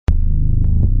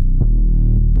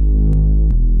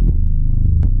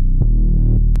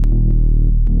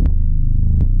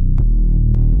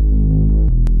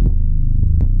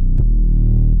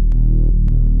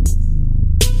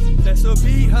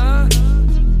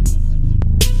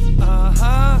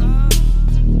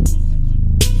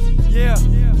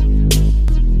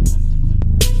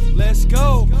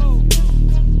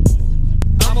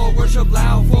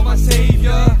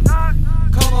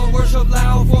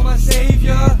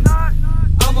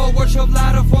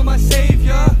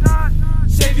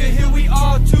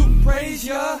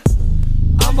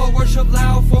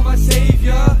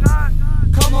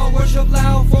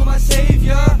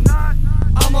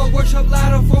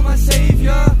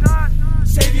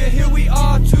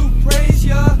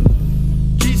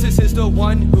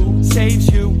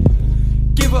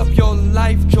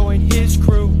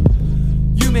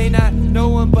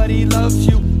one, but he loves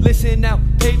you. Listen now,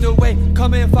 pave the way,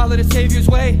 come and follow the Savior's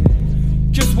way.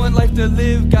 Just one life to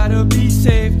live, gotta be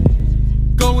saved.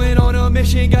 Going on a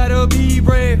mission, gotta be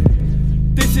brave.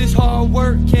 This is hard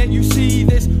work, can't you see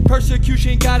this?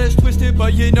 Persecution got us twisted,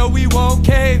 but you know we won't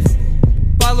cave.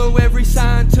 Follow every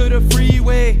sign to the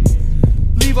freeway.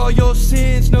 Leave all your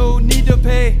sins, no need to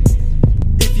pay.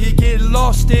 If you get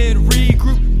lost and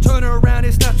regroup, turn around,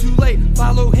 it's not too late.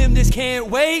 Follow him, this can't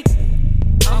wait.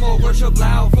 I'ma worship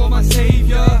loud for my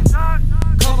Savior.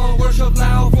 Come on, worship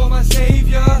loud for my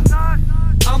Savior.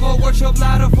 I'ma worship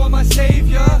louder for my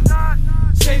Savior.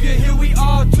 Savior, here we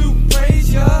are to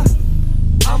praise ya.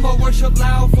 I'ma worship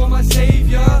loud for my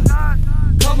Savior.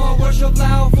 Come on, worship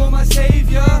loud for my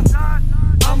Savior.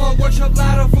 I'ma worship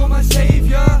louder for my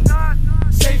Savior.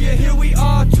 Savior, here we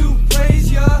are to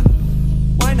praise ya.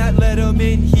 Why not let him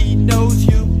in? He knows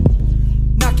you.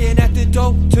 Knocking at the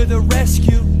door to the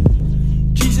rescue.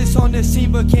 Jesus on the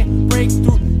scene but can't break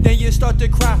through. Then you start to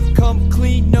cry, come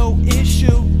clean, no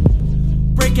issue.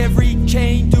 Break every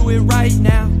chain, do it right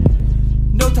now.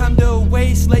 No time to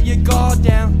waste, let your guard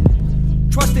down.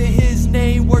 Trust in his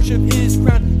name, worship his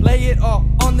crown. Lay it all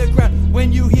on the ground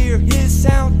when you hear his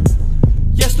sound.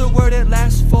 Yes, the word that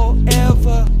lasts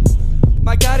forever.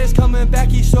 My God is coming back,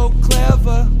 he's so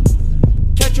clever.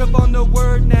 Catch up on the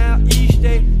word now each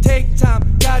day. Take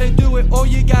time, gotta do it or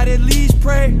you gotta at least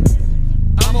pray.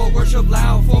 I'ma worship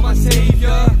loud for my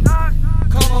Savior.